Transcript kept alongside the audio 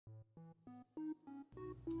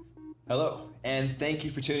Hello, and thank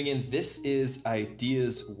you for tuning in. This is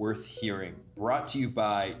Ideas Worth Hearing, brought to you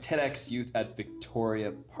by TEDx Youth at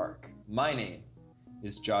Victoria Park. My name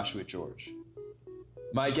is Joshua George.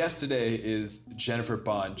 My guest today is Jennifer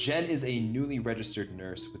Bond. Jen is a newly registered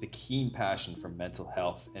nurse with a keen passion for mental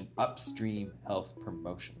health and upstream health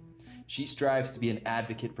promotion. She strives to be an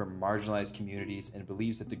advocate for marginalized communities and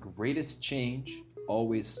believes that the greatest change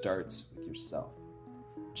always starts with yourself.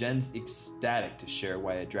 Jen's ecstatic to share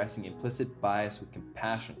why addressing implicit bias with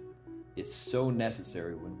compassion is so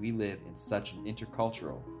necessary when we live in such an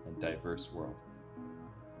intercultural and diverse world.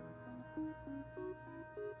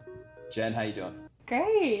 Jen, how you doing?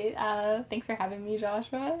 Great. Thanks for having me,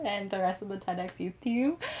 Joshua, and the rest of the TEDx Youth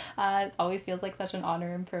team. It always feels like such an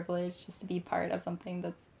honor and privilege just to be part of something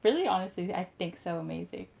that's really, honestly, I think so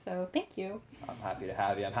amazing. So thank you. I'm happy to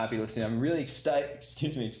have you. I'm happy to listen. I'm really excited.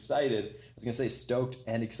 Excited. I was gonna say stoked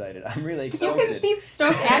and excited. I'm really You can excited. be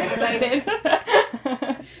stoked and excited.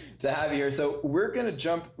 To have you here. So we're going to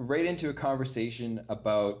jump right into a conversation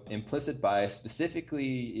about implicit bias,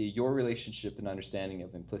 specifically your relationship and understanding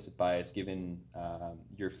of implicit bias given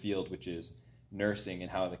your field, which is nursing,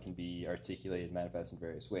 and how that can be articulated and manifest in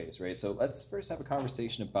various ways, right? So let's first have a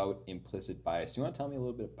conversation about implicit bias. Do you want to tell me a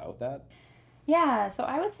little bit about that? Yeah, so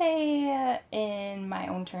I would say, in my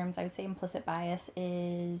own terms, I would say implicit bias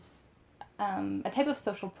is a type of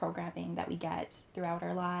social programming that we get throughout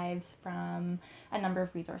our lives from a number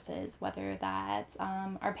of resources, whether that's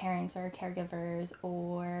our parents or caregivers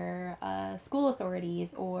or school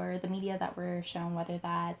authorities or the media that we're shown, whether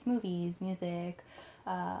that's movies, music,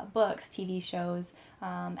 books, TV shows,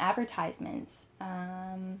 advertisements,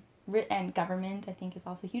 and government. I think is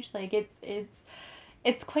also huge. Like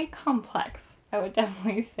it's quite complex. I would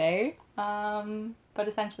definitely say. But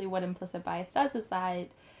essentially, what implicit bias does is that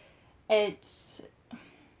it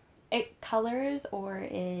it colors or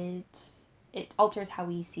it alters how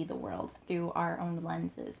we see the world through our own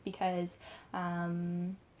lenses because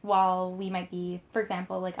while we might be, for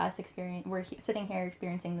example, like us experience, sitting here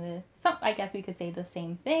experiencing I guess we could say the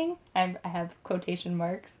same thing. I have quotation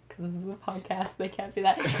marks because this is a podcast. They can't see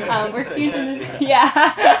that. We're experiencing this,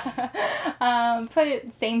 yeah.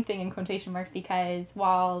 Put same thing in quotation marks because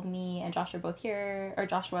while me and Joshua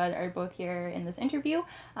are both here in this interview,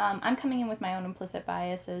 I'm coming in with my own implicit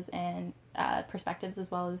biases and perspectives as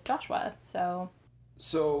well as Joshua. So,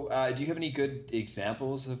 do you have any good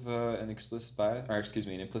examples of an explicit bias, or excuse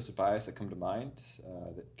me, an implicit bias that come to mind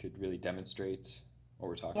that could really demonstrate what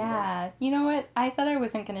we're talking about? Yeah, you know what? I said I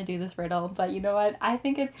wasn't going to do this riddle, but you know what? I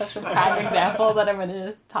think it's such a prime example that I'm going to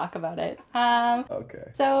just talk about it.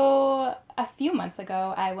 Okay. So, a few months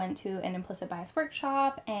ago, I went to an implicit bias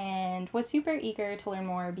workshop and was super eager to learn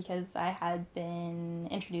more because I had been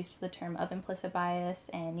introduced to the term of implicit bias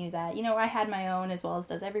and knew that, I had my own as well as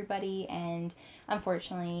does everybody. And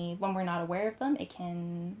unfortunately, when we're not aware of them, it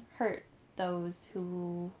can hurt those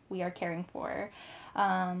who we are caring for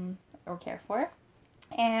or care for.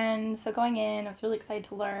 And so going in, I was really excited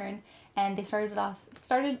to learn, and they started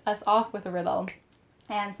us off with a riddle.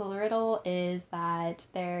 And so the riddle is that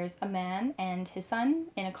there's a man and his son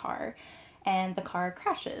in a car, and the car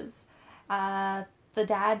crashes. The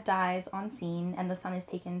dad dies on scene, and the son is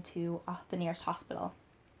taken to the nearest hospital.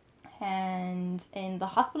 And in the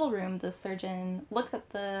hospital room, the surgeon looks at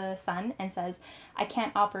the son and says, "I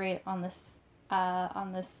can't operate on this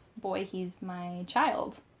boy. He's my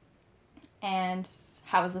child." And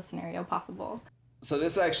how is this scenario possible? So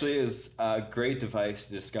this actually is a great device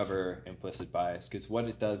to discover implicit bias because what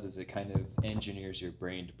it does is it kind of engineers your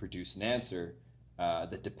brain to produce an answer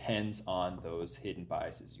that depends on those hidden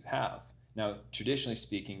biases you have. Now, traditionally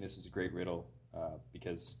speaking, this is a great riddle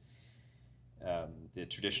because the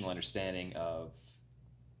traditional understanding of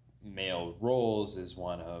male roles is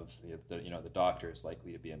one of the doctor is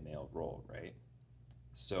likely to be a male role, right?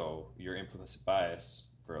 So your implicit bias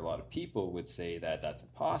for a lot of people would say that that's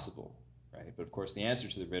impossible, right? But of course, the answer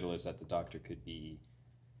to the riddle is that the doctor could be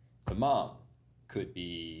the mom, could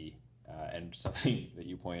be, and something that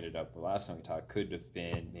you pointed out the last time we talked, could have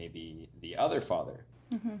been maybe the other father.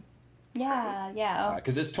 Mm-hmm. Yeah, yeah.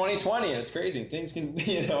 Because it's 2020 and it's crazy. Things can,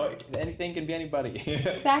 anything can be anybody.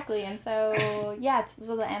 Exactly. And so, yeah,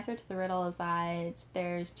 so the answer to the riddle is that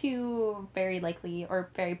there's two very likely or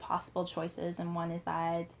very possible choices. And one is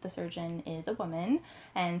that the surgeon is a woman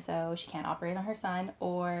and so she can't operate on her son.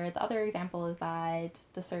 Or the other example is that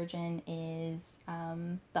the surgeon is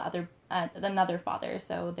another father.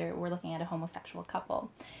 So we're looking at a homosexual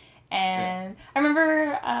couple. And yeah. I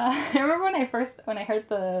remember when I heard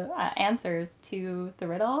the answers to the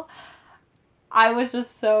riddle, I was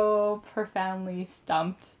just so profoundly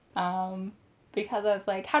stumped. because I was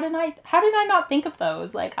like, how did I not think of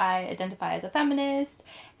those? Like, I identify as a feminist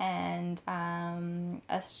and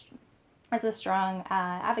as a strong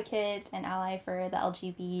advocate and ally for the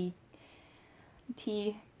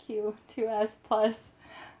LGBTQ2S plus,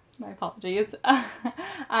 my apologies,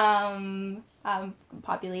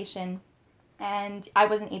 population. And I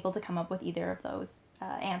wasn't able to come up with either of those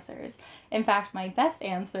answers. In fact, my best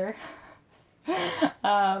answer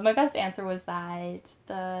was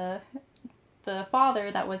that the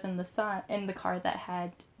father that was in the car that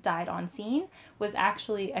had died on scene was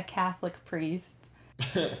actually a Catholic priest.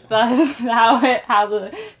 That's how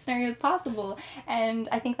the scenario is possible, and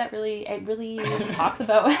I think that really talks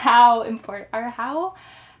about how important or how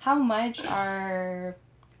much our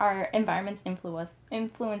environments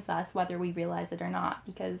influence us, whether we realize it or not.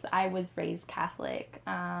 Because I was raised Catholic,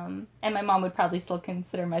 and my mom would probably still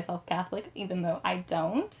consider myself Catholic, even though I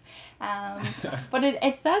don't. But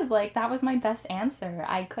it says, like, that was my best answer.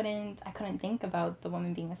 I couldn't think about the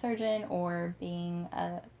woman being a surgeon or being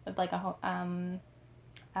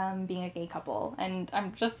being a gay couple, and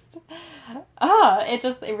I'm just,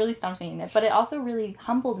 it really stumped me. But it also really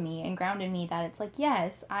humbled me and grounded me that it's like,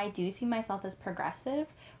 yes, I do see myself as progressive,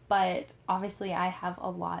 but obviously I have a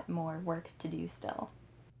lot more work to do still.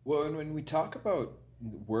 Well, and when we talk about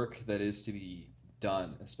work that is to be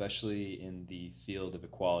done, especially in the field of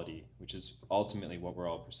equality, which is ultimately what we're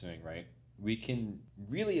all pursuing, right? We can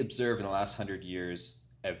really observe in the last 100 years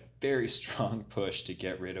a very strong push to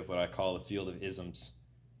get rid of what I call the field of isms,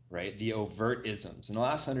 right? The overt isms. In the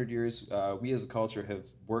last 100 years, we as a culture have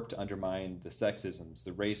worked to undermine the sexisms,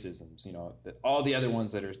 the racisms, all the other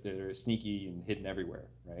ones that are sneaky and hidden everywhere,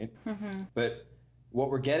 right? Mm-hmm. But what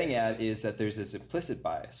we're getting at is that there's this implicit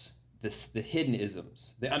bias, the hidden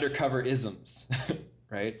isms, the undercover isms,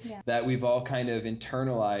 right? Yeah. That we've all kind of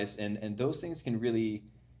internalized, and those things can really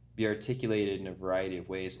be articulated in a variety of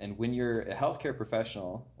ways. And when you're a healthcare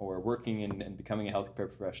professional or working and becoming a healthcare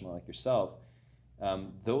professional like yourself,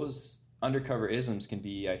 those undercover isms can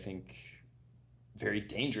be, I think, very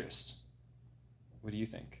dangerous. What do you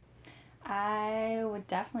think? I would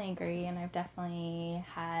definitely agree, and I've definitely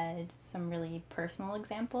had some really personal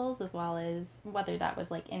examples, as well as whether that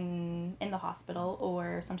was like in the hospital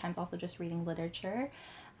or sometimes also just reading literature.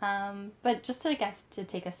 But just to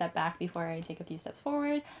take a step back before I take a few steps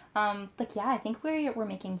forward, I think we're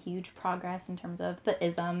making huge progress in terms of the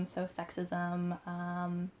isms, so sexism,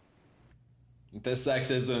 The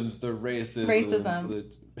sexisms, the racisms, racism, the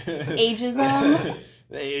ageism.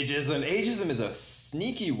 the ageism. Ageism is a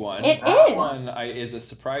sneaky one. It That is. one is a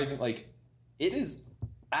surprising. It is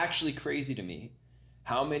actually crazy to me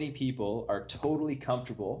how many people are totally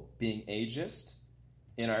comfortable being ageist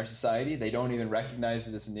in our society. They don't even recognize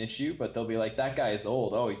it as an issue, but they'll be like, "That guy is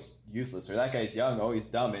old. Oh, he's useless," or "That guy's young. Oh, he's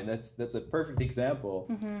dumb." And that's a perfect example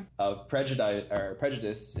Mm-hmm. of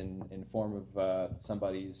prejudice in form of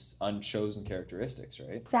somebody's unchosen characteristics,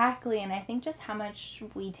 right? Exactly, and I think just how much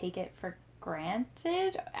we take it for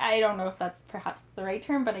granted. I don't know if that's perhaps the right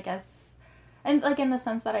term, but I guess, and like in the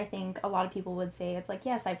sense that I think a lot of people would say it's like,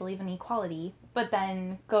 yes, I believe in equality, but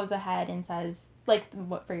then goes ahead and says, like,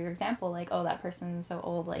 what, for your example, like, oh, that person's so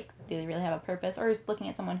old, like, do they really have a purpose? Or is looking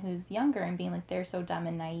at someone who's younger and being like, they're so dumb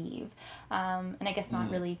and naive. And I guess not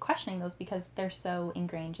really questioning those because they're so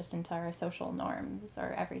ingrained just into our social norms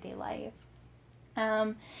or everyday life.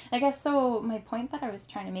 I guess so. My point that I was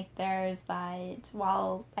trying to make there is that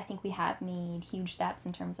while I think we have made huge steps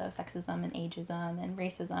in terms of sexism and ageism and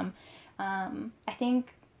racism, I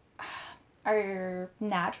think our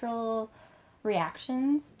natural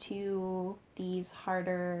reactions to these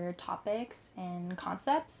harder topics and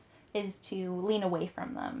concepts is to lean away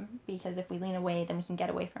from them, because if we lean away, then we can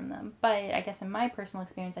get away from them. But I guess in my personal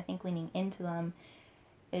experience, I think leaning into them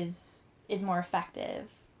is more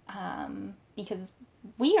effective, because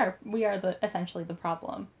we are essentially the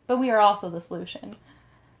problem, but we are also the solution.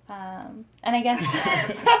 And I guess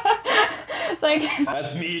so. I guess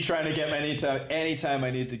That's me trying to get anytime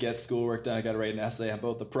I need to get schoolwork done, I got to write an essay on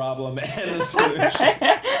both the problem and the solution.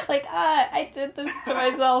 like, I did this to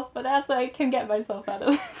myself, but as I can get myself out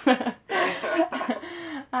of this.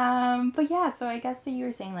 But yeah, so I guess you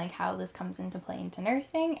were saying like how this comes into play into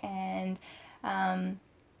nursing, and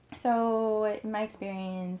so in my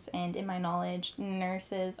experience and in my knowledge,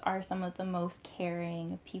 nurses are some of the most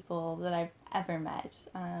caring people that I've ever met,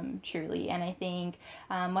 truly. And I think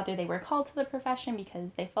whether they were called to the profession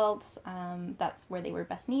because they felt that's where they were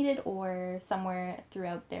best needed, or somewhere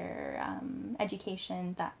throughout their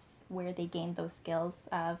education, that's where they gained those skills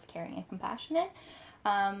of caring and compassionate.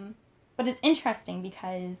 But it's interesting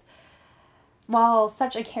because while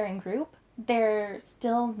such a caring group, they're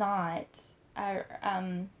still not are,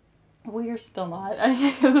 we're still not. I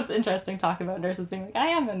guess it's interesting talking about nurses being like, I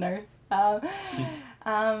am a nurse.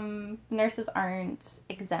 Nurses aren't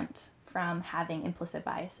exempt from having implicit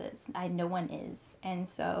biases. No one is. And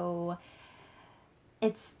so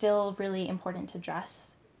it's still really important to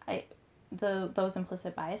address those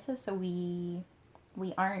implicit biases so we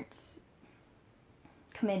aren't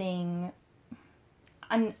committing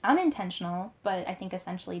unintentional, but I think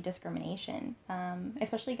essentially discrimination,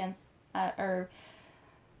 especially against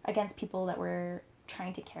people that we're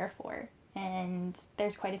trying to care for. And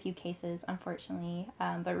there's quite a few cases, unfortunately,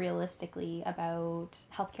 but realistically, about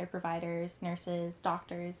healthcare providers, nurses,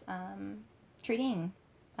 doctors treating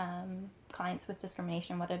clients with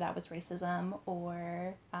discrimination, whether that was racism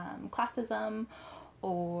or classism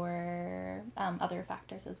or other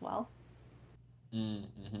factors as well.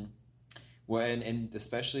 Mm-hmm. Well, and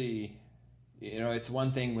especially, it's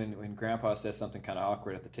one thing when grandpa says something kind of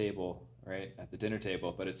awkward at the table, right, at the dinner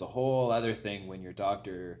table, but it's a whole other thing when your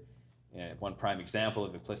doctor, one prime example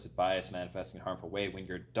of implicit bias manifesting in a harmful way, when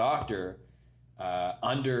your doctor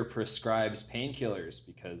under prescribes painkillers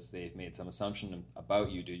because they've made some assumption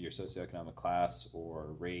about you due to your socioeconomic class or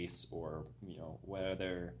race or what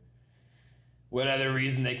other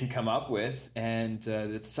reason they can come up with, and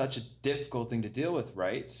it's such a difficult thing to deal with,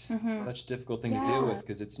 right? Mm-hmm. Such a difficult thing to deal with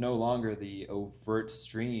because it's no longer the overt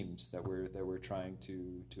streams that we're trying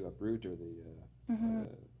to uproot, or Mm-hmm.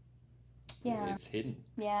 it's hidden.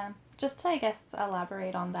 Yeah. Just to, I guess,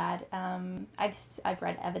 elaborate on that, I've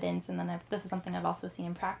read evidence, and then this is something I've also seen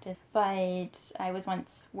in practice. But I was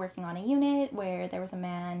once working on a unit where there was a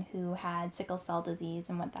man who had sickle cell disease,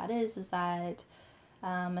 and what that is that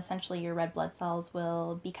essentially your red blood cells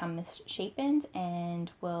will become misshapen and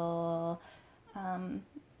will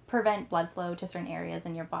prevent blood flow to certain areas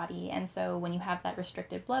in your body. And so when you have that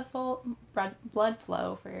restricted blood flow for a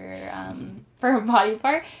body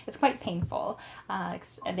part, it's quite painful.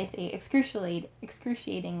 They say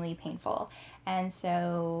excruciatingly painful. And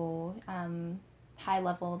so high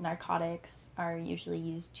level narcotics are usually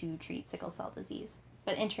used to treat sickle cell disease.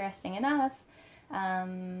 But interesting enough,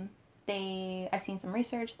 I've seen some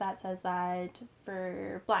research that says that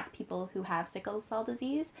for Black people who have sickle cell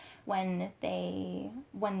disease, when they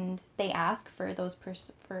ask for those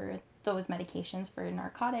medications for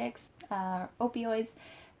narcotics, opioids,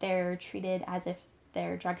 they're treated as if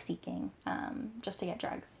they're drug seeking, just to get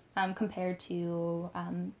drugs, compared to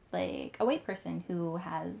like a white person who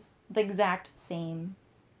has the exact same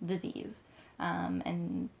disease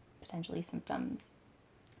and potentially symptoms.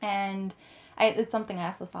 And it's something I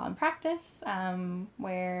also saw in practice,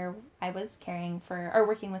 where I was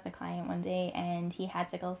working with a client one day, and he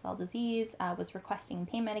had sickle cell disease, was requesting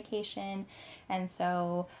pain medication, and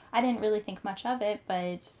so I didn't really think much of it,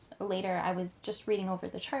 but later I was just reading over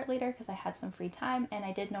the chart later because I had some free time, and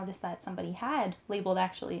I did notice that somebody had labeled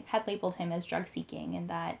him as drug seeking, and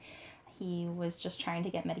that he was just trying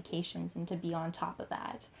to get medications and to be on top of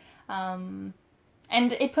that.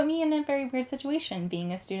 And it put me in a very weird situation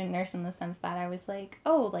being a student nurse, in the sense that I was like,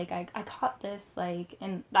 oh, like I caught this,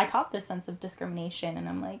 and I caught this sense of discrimination, and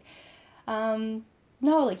I'm like,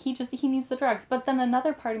 no, like he needs the drugs. But then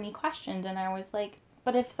another part of me questioned, and I was like,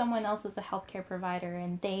 but if someone else is a healthcare provider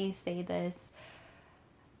and they say this,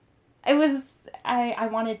 I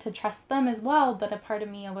wanted to trust them as well, but a part of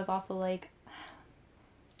me was also like,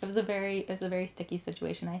 it was a very sticky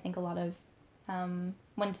situation. I think a lot of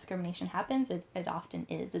when discrimination happens, it often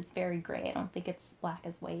is. It's very gray. I don't think it's black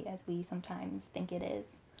as white as we sometimes think it is.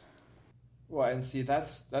 Well, and see,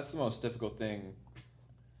 that's the most difficult thing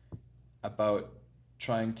about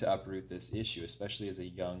trying to uproot this issue, especially as a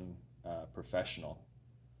young professional,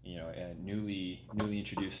 and newly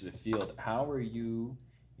introduced to the field. How are you,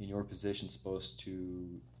 in your position, supposed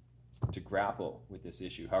to grapple with this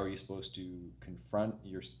issue? How are you supposed to confront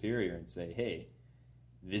your superior and say, hey,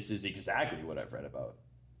 this is exactly what I've read about.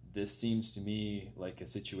 This seems to me like a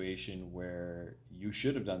situation where you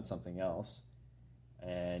should have done something else,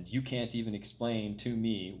 and you can't even explain to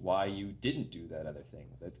me why you didn't do that other thing.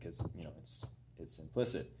 That's because it's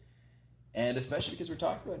implicit, and especially because we're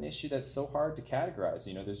talking about an issue that's so hard to categorize.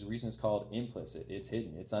 There's a reason it's called implicit. It's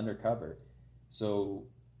hidden. It's undercover. So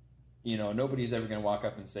nobody's ever going to walk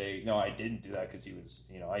up and say, no, I didn't do that because he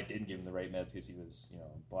was, I didn't give him the right meds because he was,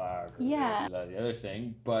 black or this or that, the other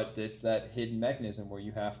thing. But it's that hidden mechanism where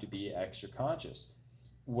you have to be extra conscious.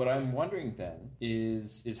 What I'm wondering then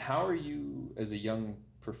is how are you, as a young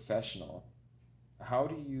professional, how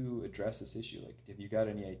do you address this issue? Like, have you got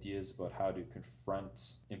any ideas about how to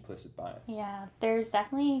confront implicit bias? Yeah, there's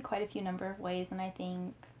definitely quite a few number of ways, and I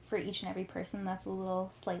think for each and every person that's a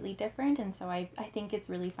little slightly different. And so I think it's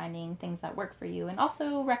really finding things that work for you, and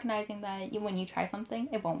also recognizing that when you try something,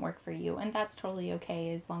 it won't work for you. And that's totally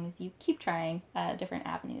okay as long as you keep trying different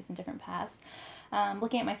avenues and different paths.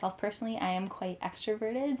 Looking at myself personally, I am quite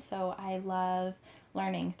extroverted, so I love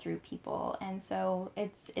learning through people. And so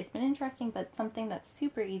it's been interesting, but something that's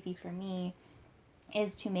super easy for me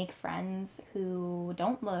is to make friends who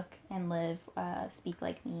don't look and live, speak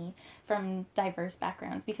like me, from diverse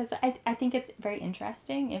backgrounds, because I think it's very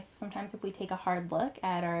interesting if sometimes if we take a hard look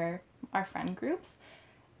at our friend groups,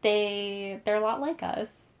 they're a lot like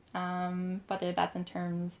us, whether that's in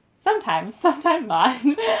terms, sometimes not,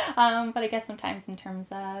 but I guess sometimes in terms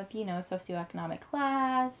of, socioeconomic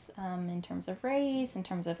class, in terms of race, in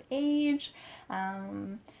terms of age,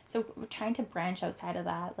 so trying to branch outside of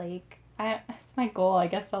that, like, it's my goal, I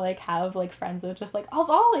guess, to like have like friends of just like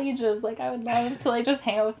of all ages. Like I would love to like just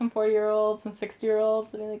hang out with some 40-year-olds and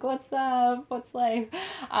 60-year-olds and be like, what's up? What's life?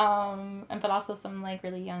 And but also some like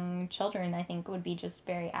really young children, I think would be just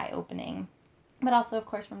very eye opening. But also, of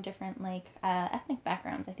course, from different like ethnic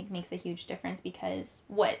backgrounds, I think makes a huge difference, because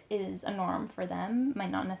what is a norm for them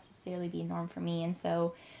might not necessarily be a norm for me. And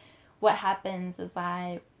so what happens is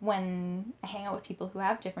that when I hang out with people who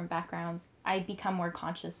have different backgrounds, I become more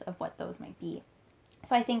conscious of what those might be.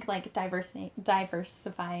 So I think like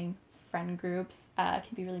diversifying friend groups can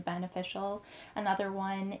be really beneficial. Another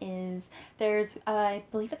one is there's I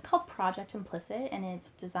believe it's called Project Implicit, and it's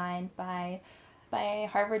designed by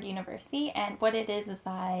Harvard University. And what it is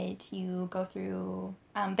that you go through,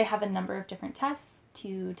 they have a number of different tests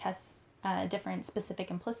to test different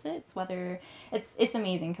specific implicits. Whether it's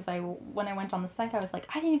amazing, because when I went on the site, I was like,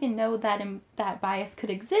 I didn't even know that that bias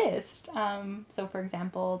could exist. So for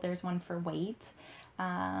example, there's one for weight.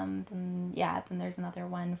 Then there's another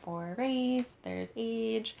one for race. There's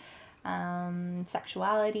age,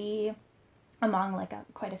 sexuality, among like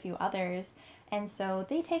quite a few others. And so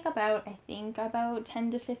they take about 10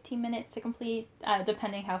 to 15 minutes to complete,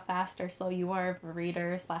 depending how fast or slow you are of a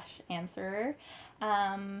reader / answerer.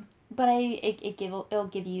 But it'll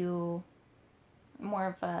give you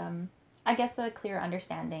more of I guess a clear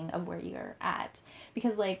understanding of where you're at,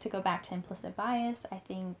 because like to go back to implicit bias, I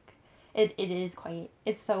think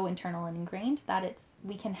it's so internal and ingrained that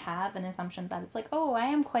we can have an assumption that it's like, oh, I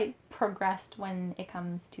am quite progressed when it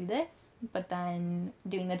comes to this, but then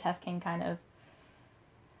doing the test can kind of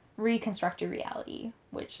reconstruct your reality,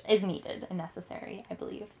 which is needed and necessary, I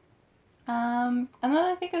believe. And then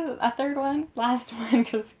I think a third one, last one,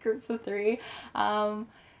 because groups of three. But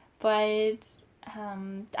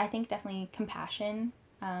I think definitely compassion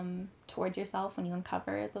towards yourself when you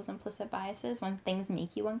uncover those implicit biases, when things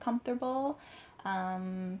make you uncomfortable.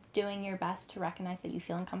 Doing your best to recognize that you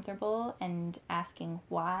feel uncomfortable and asking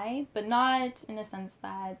why, but not in a sense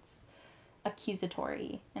that's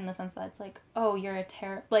accusatory, in the sense that it's like, oh, you're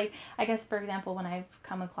like, I guess, for example, when I've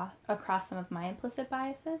come across some of my implicit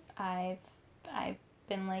biases, I've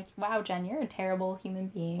been like, wow, Jen, you're a terrible human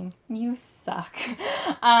being, you suck.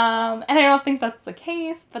 And I don't think that's the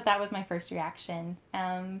case, but that was my first reaction.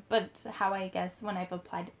 But how, I guess, when I've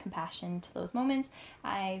applied compassion to those moments,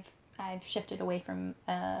 I've shifted away from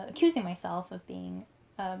accusing myself of being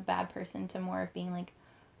a bad person to more of being like,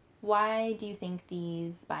 why do you think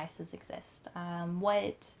these biases exist?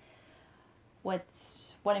 What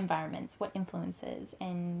environments, what influences,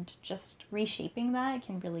 and just reshaping that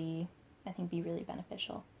can really, I think, be really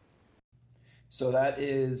beneficial. So that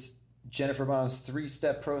is Jennifer Baum's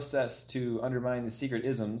 3-step process to undermine the secret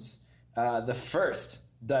isms. The first,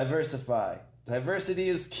 diversify. Diversity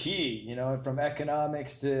is key. From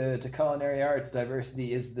economics to culinary arts,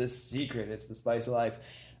 diversity is the secret. It's the spice of life.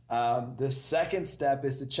 The second step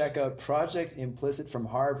is to check out Project Implicit from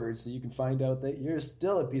Harvard, so you can find out that you're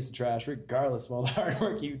still a piece of trash regardless of all the hard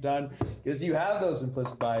work you've done, because you have those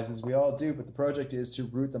implicit biases. We all do, but the project is to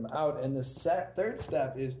root them out. And the third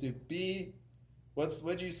step is to be,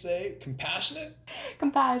 what'd you say? Compassionate?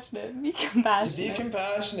 Compassionate. Be compassionate. To be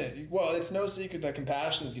compassionate. Well, it's no secret that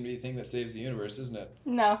compassion is going to be the thing that saves the universe, isn't it?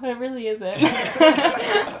 No, it really isn't.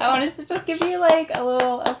 I wanted to just give you like a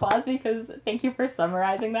little applause, because thank you for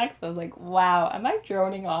summarizing that, because I was like, wow, am I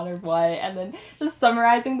droning on or what? And then just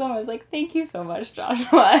summarizing them, I was like, thank you so much,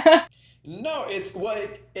 Joshua. No,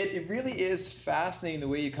 it really is fascinating the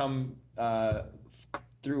way you come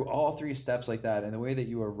through all 3 steps like that, and the way that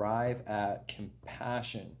you arrive at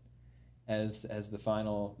compassion as the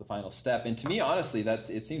final step. And to me, honestly,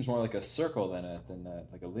 it seems more like a circle than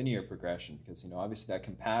like a linear progression, because obviously that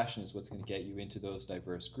compassion is what's going to get you into those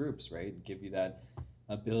diverse groups, right? And give you that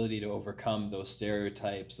ability to overcome those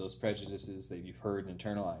stereotypes, those prejudices that you've heard and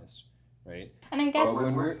internalized, right? And I guess, But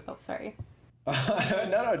when we're oh, sorry.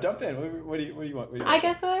 no, jump in. What do you want? What do you I want to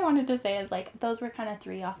say? guess what I wanted to say is like those were kind of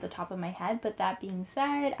three off the top of my head, but that being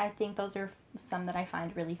said, I think those are some that I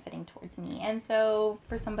find really fitting towards me. And so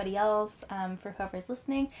for somebody else, for whoever's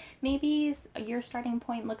listening, maybe your starting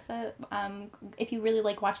point looks at if you really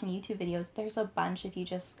like watching YouTube videos, there's a bunch if you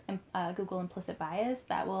just Google implicit bias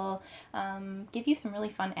that will give you some really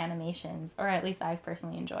fun animations, or at least I've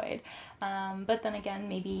personally enjoyed. But then again,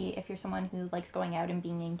 maybe if you're someone who likes going out and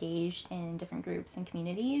being engaged in different groups and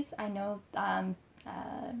communities, I know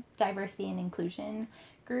diversity and inclusion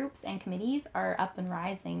groups and committees are up and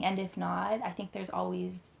rising. And if not, I think there's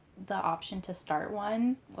always the option to start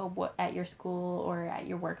one at your school or at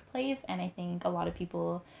your workplace. And I think a lot of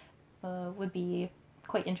people would be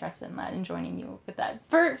quite interested in that and joining you with that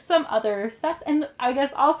for some other steps. And I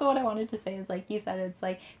guess also what I wanted to say is, like you said, it's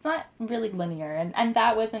like it's not really linear, and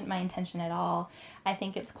that wasn't my intention at all. I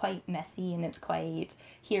think it's quite messy and it's quite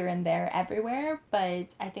here and there everywhere,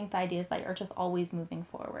 but I think the idea is that you're just always moving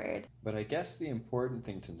forward. But I guess the important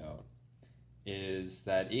thing to note is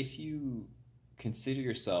that if you consider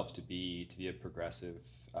yourself to be a progressive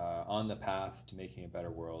on the path to making a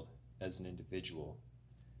better world as an individual,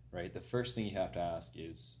 right? The first thing you have to ask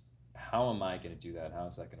is, how am I going to do that? How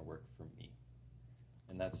is that going to work for me?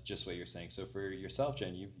 And that's just what you're saying. So for yourself,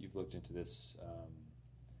 Jen, you've looked into this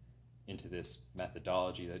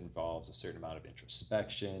methodology that involves a certain amount of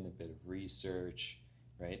introspection, a bit of research,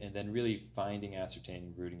 right? And then really finding,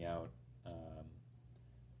 ascertaining, rooting out um,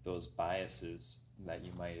 those biases that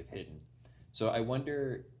you might have hidden. So I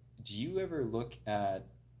wonder, do you ever look at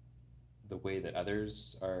the way that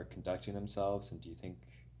others are conducting themselves, and do you think,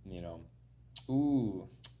 you know, ooh,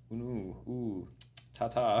 ooh, ta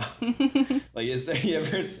ta? Like, is there you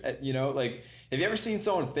ever, like, have you ever seen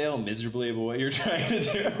someone fail miserably about what you're trying to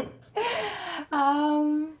do?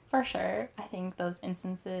 For sure. I think those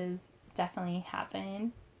instances definitely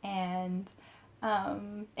happen. And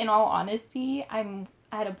in all honesty, I'm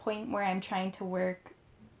at a point where I'm trying to work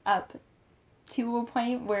up to a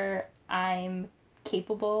point where I'm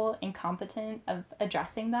capable and competent of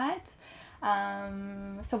addressing that.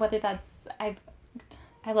 So whether that's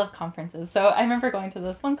I love conferences. So I remember going to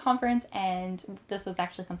this one conference, and this was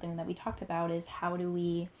actually something that we talked about: is how do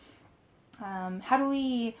we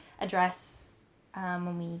address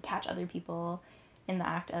when we catch other people in the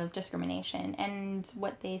act of discrimination? And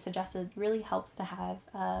what they suggested really helps to have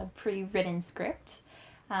a pre-written script.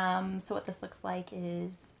 So what this looks like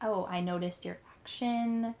is, oh, I noticed your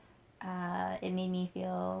action. It made me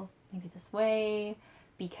feel maybe this way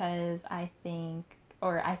because I think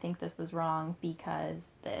this was wrong because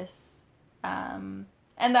this.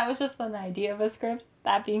 And that was just an idea of a script.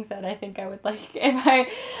 That being said, I think I would like, if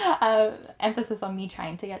I emphasis on me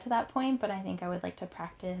trying to get to that point, but I think I would like to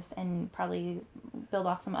practice and probably build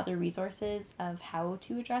off some other resources of how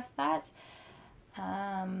to address that.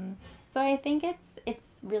 So I think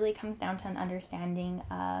it's really comes down to an understanding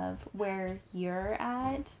of where you're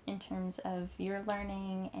at in terms of your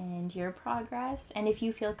learning and your progress, and if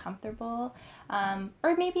you feel comfortable,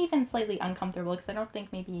 or maybe even slightly uncomfortable, because I don't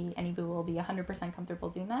think maybe anybody will be 100% comfortable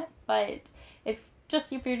doing that. But if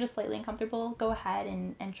you're just slightly uncomfortable, go ahead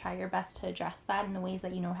and try your best to address that in the ways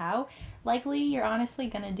that you know how. Likely, you're honestly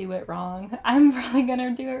gonna do it wrong. I'm probably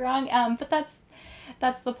gonna do it wrong. But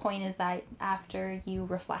that's the point, is that after you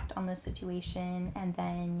reflect on the situation and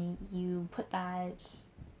then you put that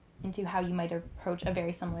into how you might approach a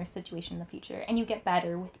very similar situation in the future, and you get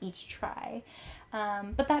better with each try.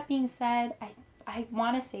 But that being said, I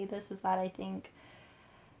want to say this, is that I think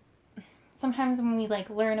sometimes when we like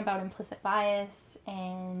learn about implicit bias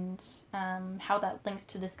and how that links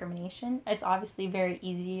to discrimination, it's obviously very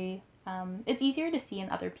easy. It's easier to see in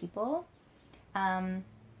other people,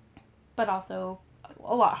 but also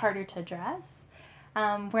a lot harder to address.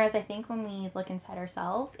 Whereas I think when we look inside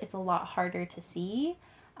ourselves, it's a lot harder to see,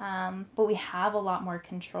 but we have a lot more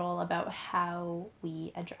control about how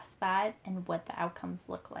we address that and what the outcomes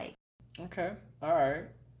look like. Okay, all right.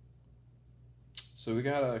 So we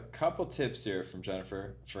got a couple tips here from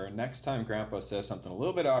Jennifer for next time Grandpa says something a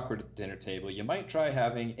little bit awkward at the dinner table. You might try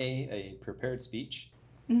having a prepared speech,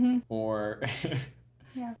 Mm-hmm. or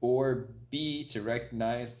Yeah. or B, to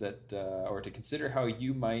recognize that, or to consider how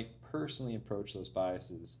you might personally approach those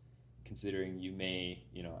biases, considering you may,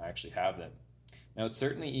 actually have them. Now, it's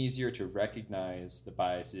certainly easier to recognize the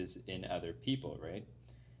biases in other people, right?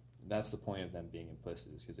 That's the point of them being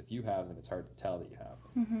implicit, is because if you have them, it's hard to tell that you have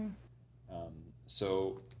them. Mm-hmm.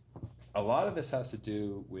 So a lot of this has to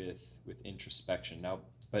do with introspection. Now,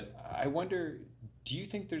 but I wonder, do you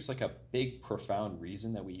think there's like a big, profound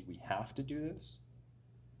reason that we have to do this?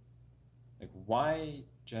 Like, why,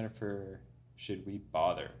 Jennifer, should we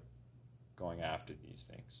bother going after these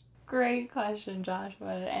things? Great question,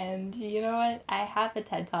 Joshua. And you know what? I have a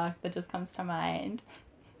TED Talk that just comes to mind.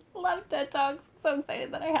 Love TED Talks. So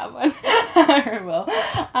excited that I have one. I will.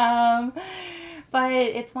 But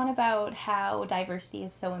it's one about how diversity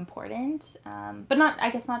is so important. But not, I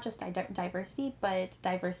guess, not just diversity, but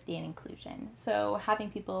diversity and inclusion. So having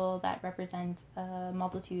people that represent a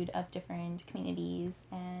multitude of different communities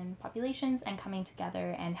and populations and coming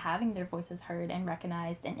together and having their voices heard and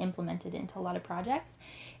recognized and implemented into a lot of projects,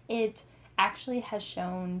 it actually has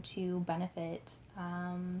shown to benefit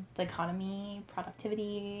the economy,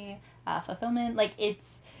 productivity, fulfillment. Like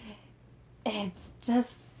it's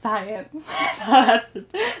just science. That's a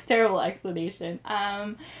terrible explanation.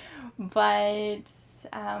 But so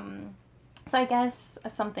I guess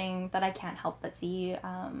something that I can't help but see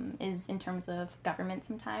is in terms of government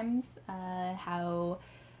sometimes, how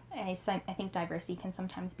I think diversity can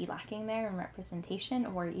sometimes be lacking there in representation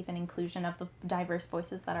or even inclusion of the diverse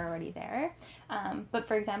voices that are already there. But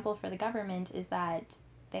for example, for the government, is that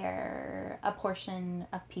they're a portion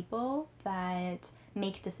of people that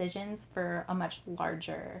make decisions for a much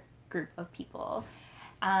larger group of people.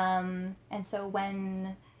 And so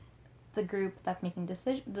when the group that's making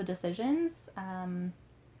the decisions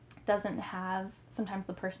doesn't have sometimes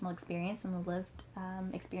the personal experience and the lived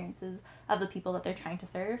experiences of the people that they're trying to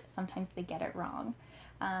serve, sometimes they get it wrong.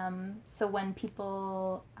 So when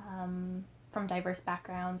people from diverse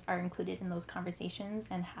backgrounds are included in those conversations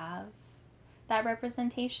and have that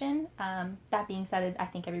representation, that being said, I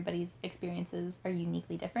think everybody's experiences are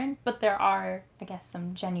uniquely different, but there are, I guess,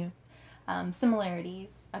 some genuine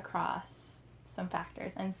similarities across some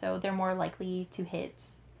factors, and so they're more likely to hit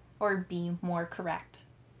or be more correct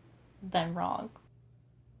than wrong.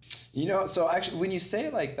 So actually, when you say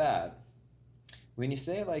it like that,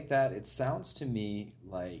 it sounds to me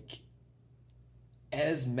like,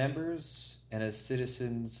 as members and as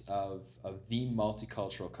citizens of the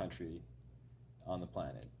multicultural country on the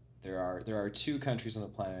planet, there are two countries on the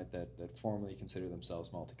planet that formally consider themselves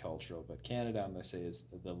multicultural, but Canada, I'm going to say, is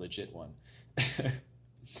the legit one.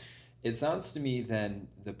 It sounds to me then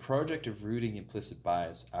the project of rooting implicit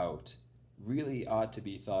bias out really ought to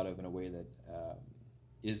be thought of in a way that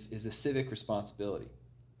is a civic responsibility.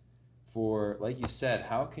 For, like you said,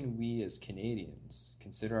 how can we as Canadians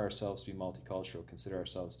consider ourselves to be multicultural, consider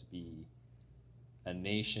ourselves to be a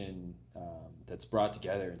nation that's brought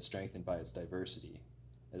together and strengthened by its diversity,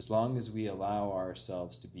 as long as we allow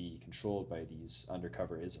ourselves to be controlled by these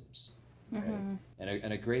undercover isms? Right? Mm-hmm.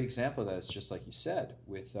 And a great example of that is just like you said,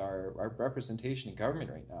 with our representation in government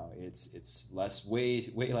right now. It's way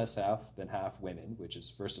less than half women, which is,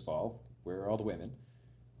 first of all, where are all the women,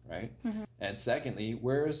 right? Mm-hmm. And secondly,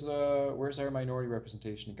 where's our minority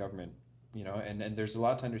representation in government? And there's a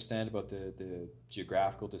lot to understand about the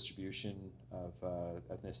geographical distribution of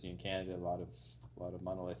ethnicity in Canada. A lot of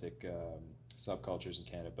monolithic subcultures in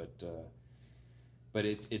Canada, but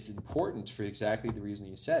it's important for exactly the reason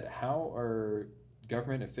you said. How are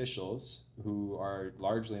government officials, who are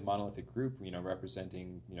largely a monolithic group,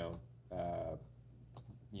 representing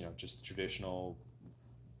just traditional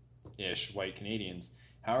ish white Canadians,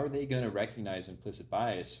 how are they going to recognize implicit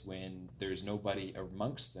bias when there's nobody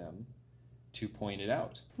amongst them to point it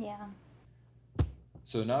out? Yeah.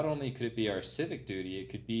 So not only could it be our civic duty, it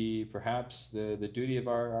could be perhaps the duty of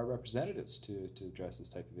our representatives to address this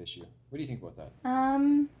type of issue. What do you think about that? I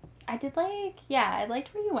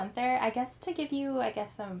liked where you went there. I guess to give you,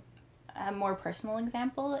 a more personal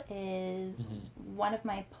example is one of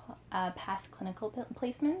my past clinical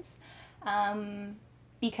placements.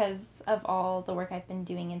 Because of all the work I've been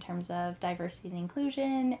doing in terms of diversity and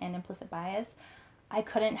inclusion and implicit bias, I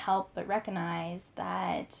couldn't help but recognize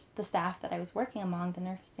that the staff that I was working among, the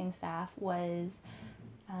nursing staff, was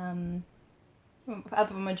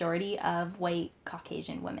of a majority of white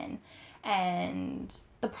Caucasian women. And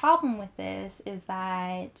the problem with this is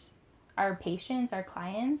that our patients, our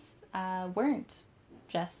clients, weren't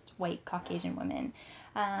just white Caucasian women.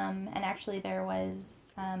 And actually, there was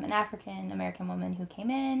an African American woman who came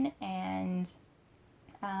in and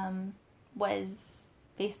was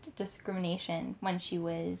faced discrimination when she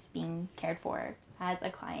was being cared for as a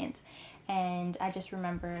client. And I just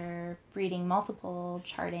remember reading multiple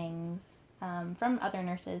chartings from other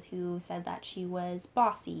nurses who said that she was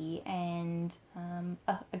bossy and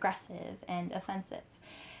aggressive and offensive.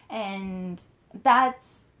 And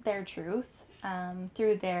that's their truth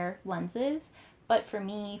through their lenses. But for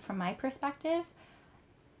me, from my perspective,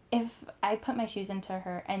 if I put my shoes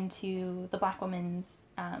into the Black woman's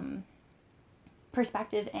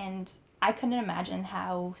perspective and I couldn't imagine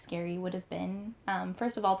how scary it would have been.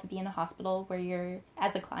 First of all, to be in a hospital where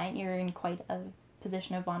as a client, you're in quite a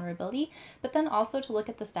position of vulnerability, but then also to look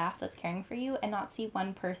at the staff that's caring for you and not see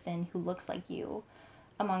one person who looks like you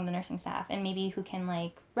among the nursing staff, and maybe who can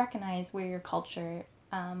like recognize where your culture,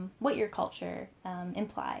 what your culture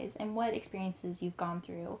implies and what experiences you've gone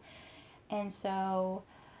through. And so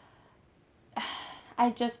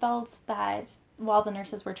I just felt that while the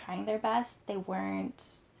nurses were trying their best,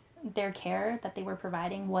 their care that they were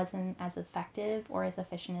providing wasn't as effective or as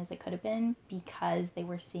efficient as it could have been, because they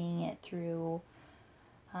were seeing it through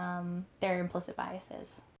their implicit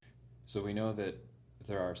biases. So we know that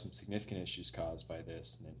there are some significant issues caused by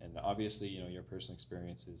this, and obviously, your personal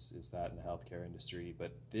experience is that in the healthcare industry,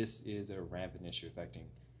 but this is a rampant issue affecting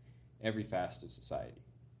every facet of society,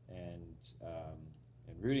 and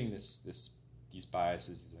rooting these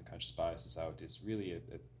biases, these unconscious biases out is really a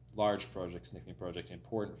large project, significant project,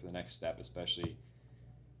 important for the next step, especially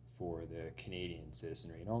for the Canadian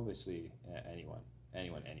citizenry, and obviously anyone,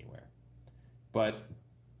 anywhere. But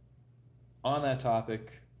on that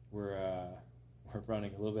topic, we're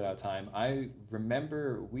running a little bit out of time. I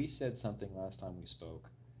remember we said something last time we spoke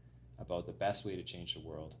about the best way to change the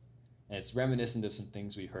world, and it's reminiscent of some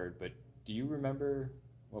things we heard. But do you remember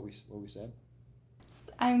what we said?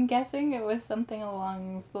 I'm guessing it was something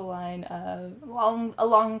along the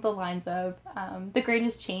lines of the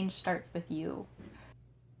greatest change starts with you.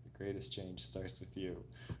 The greatest change starts with you.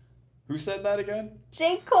 Who said that again?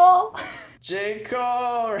 J. Cole. J.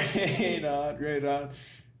 Cole.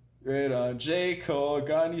 Right on. J. Cole.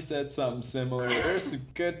 Gandhi said something similar. There's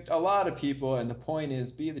a lot of people, and the point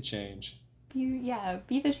is, be the change. Be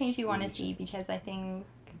the change you want to see, because I think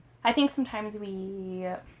sometimes we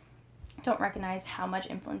don't recognize how much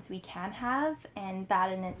influence we can have, and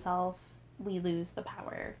that in itself, we lose the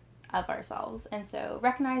power of ourselves. And so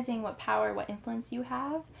recognizing what power, what influence you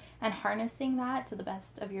have, and harnessing that to the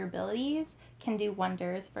best of your abilities can do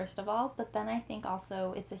wonders, first of all. But then I think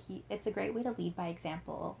also it's a great way to lead by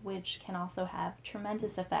example, which can also have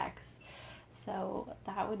tremendous effects. So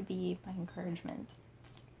that would be my encouragement.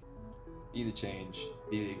 Be the change,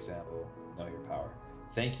 be the example, know your power.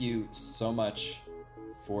 Thank you so much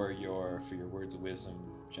for your words of wisdom,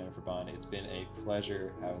 Jennifer Bond. It's been a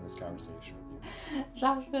pleasure having this conversation with you.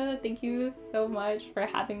 Joshua, thank you so much for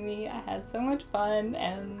having me. I had so much fun,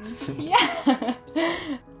 and yeah.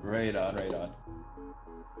 Right on.